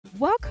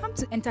Welcome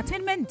to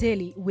Entertainment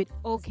Daily with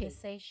OK. They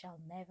say shall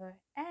never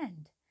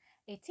end.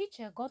 A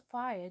teacher got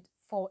fired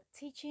for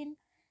teaching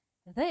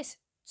this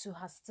to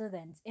her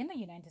students in the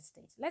United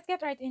States. Let's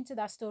get right into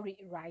that story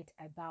right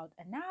about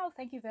now.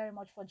 Thank you very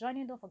much for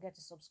joining. Don't forget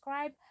to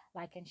subscribe,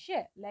 like, and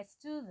share. Let's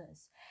do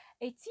this.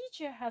 A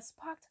teacher has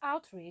sparked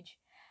outrage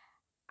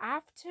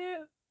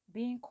after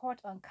being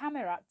caught on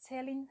camera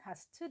telling her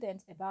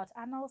students about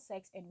anal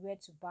sex and where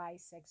to buy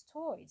sex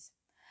toys.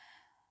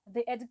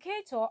 The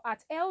educator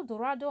at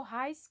Eldorado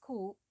High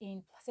School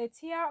in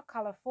Pasadena,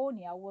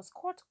 California, was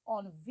caught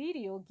on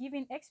video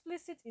giving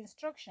explicit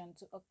instruction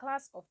to a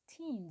class of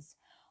teens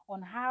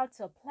on how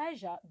to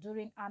pleasure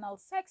during anal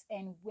sex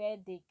and where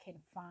they can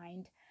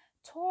find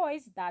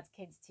toys that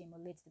can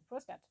stimulate the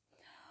prostate.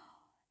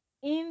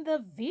 In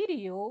the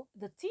video,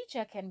 the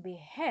teacher can be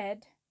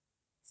heard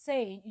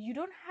saying, "You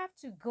don't have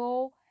to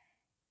go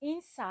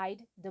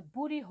inside the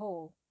booty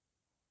hole.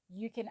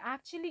 You can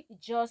actually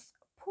just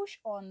push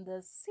on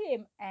the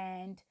seam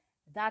and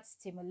that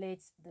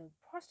stimulates the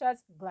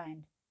prostate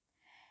gland."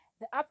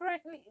 They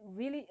apparently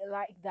really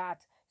like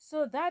that.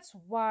 So that's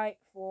why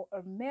for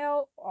a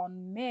male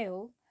on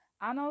male,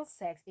 anal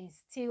sex is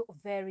still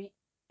very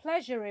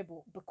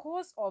pleasurable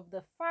because of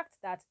the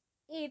fact that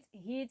it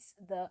hits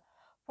the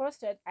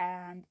prostate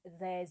and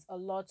there's a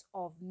lot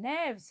of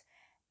nerves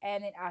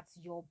and it at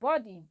your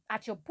body,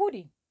 at your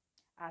booty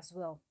as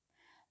well.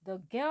 The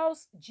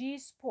girls G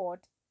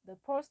spot, the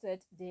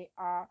prostate, they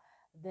are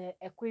the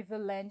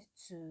equivalent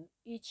to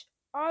each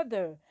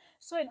other.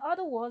 So in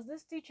other words,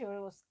 this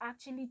teacher was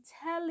actually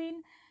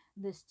telling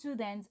the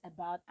students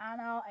about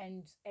anal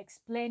and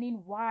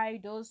explaining why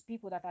those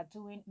people that are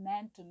doing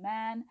man to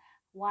man,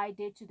 why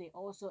they too they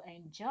also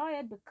enjoy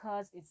it,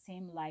 because it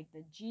seemed like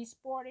the G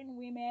spot in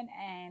women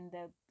and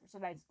the so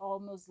that's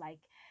almost like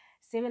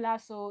similar,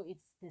 so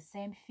it's the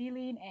same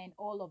feeling and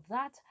all of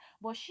that.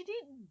 But she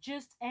didn't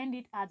just end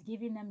it at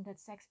giving them that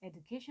sex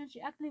education. She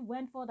actually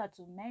went further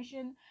to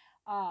mention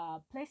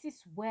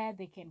places where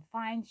they can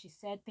find, she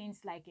said,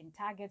 things like in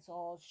Targets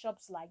or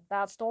shops like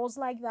that, stores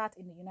like that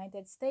in the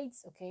United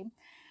States. Okay,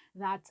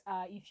 that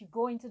if you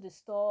go into the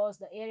stores,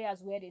 the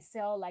areas where they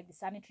sell like the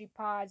sanitary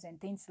pads and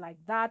things like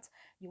that,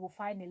 you will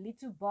find a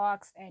little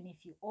box, and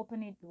if you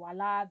open it,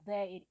 voila,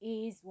 there it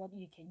is, what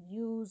you can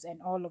use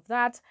and all of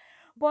that.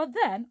 But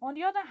then on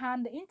the other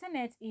hand, the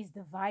internet is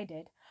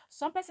divided.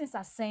 Some persons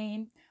are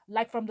saying,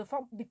 like from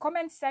the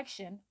comment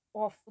section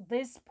of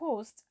this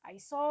post, I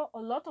saw a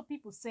lot of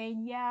people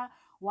saying, yeah,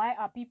 why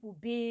are people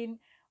being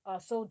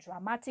so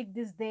dramatic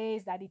these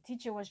days, that the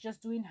teacher was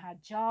just doing her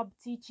job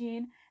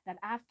teaching, that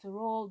after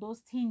all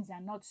those things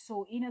are not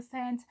so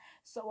innocent.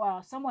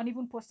 So someone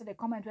even posted a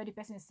comment where the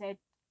person said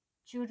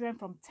children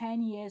from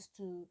 10 years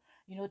to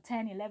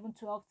 10, 11,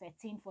 12,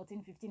 13,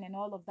 14, 15, and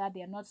all of that,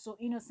 they are not so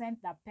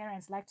innocent that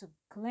parents like to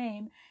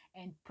claim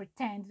and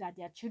pretend that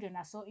their children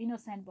are so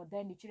innocent, but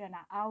then the children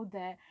are out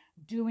there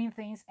doing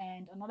things.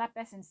 And another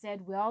person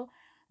said, well,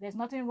 there's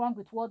nothing wrong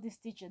with what this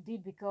teacher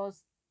did,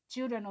 because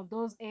children of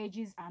those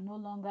ages are no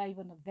longer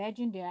even a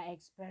virgin. They are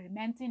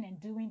experimenting and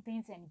doing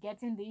things and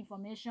getting the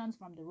information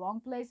from the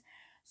wrong place.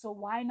 So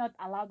why not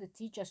allow the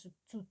teachers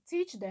to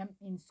teach them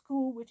in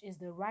school, which is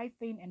the right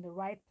thing and the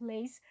right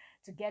place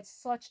to get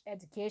such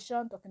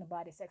education, talking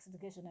about the sex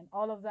education and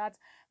all of that.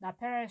 That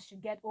parents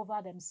should get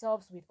over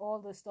themselves with all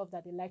the stuff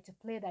that they like to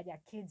play, that their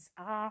kids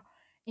are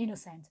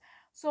innocent.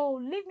 So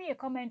leave me a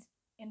comment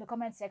in the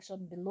comment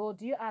section below.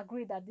 Do you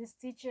agree that this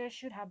teacher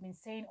should have been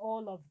saying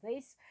all of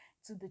this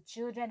to the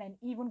children, and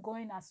even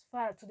going as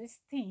far to these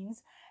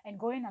teens and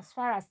going as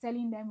far as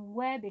telling them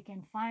where they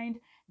can find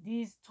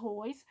these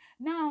toys?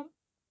 Now,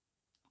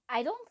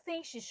 I don't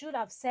think she should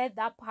have said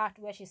that part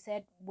where she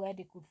said where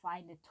they could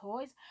find the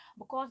toys,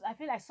 because I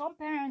feel like some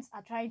parents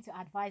are trying to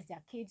advise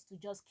their kids to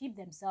just keep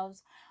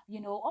themselves,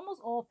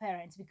 almost all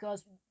parents,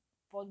 because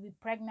for with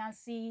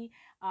pregnancy,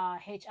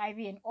 HIV,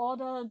 and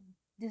other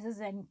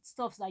diseases and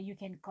stuff that you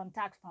can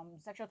contact from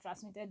sexual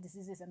transmitted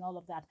diseases and all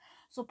of that.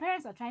 So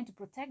parents are trying to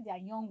protect their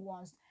young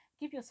ones.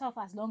 Keep yourself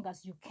as long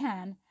as you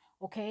can,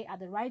 okay? At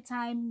the right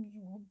time,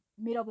 you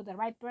meet up with the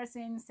right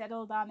person,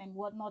 settle down and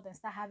whatnot, and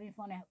start having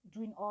fun and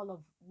doing all of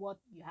what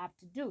you have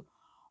to do.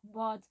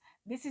 But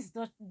this is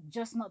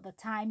just not the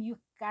time. You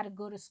gotta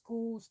go to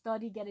school,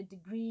 study, get a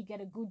degree, get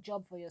a good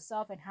job for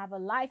yourself, and have a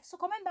life. So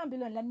comment down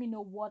below and let me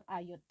know, what are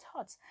your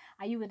thoughts?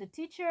 Are you with the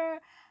teacher?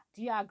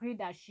 Do you agree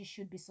that she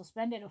should be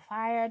suspended or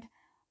fired?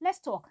 Let's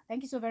talk.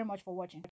 Thank you so very much for watching.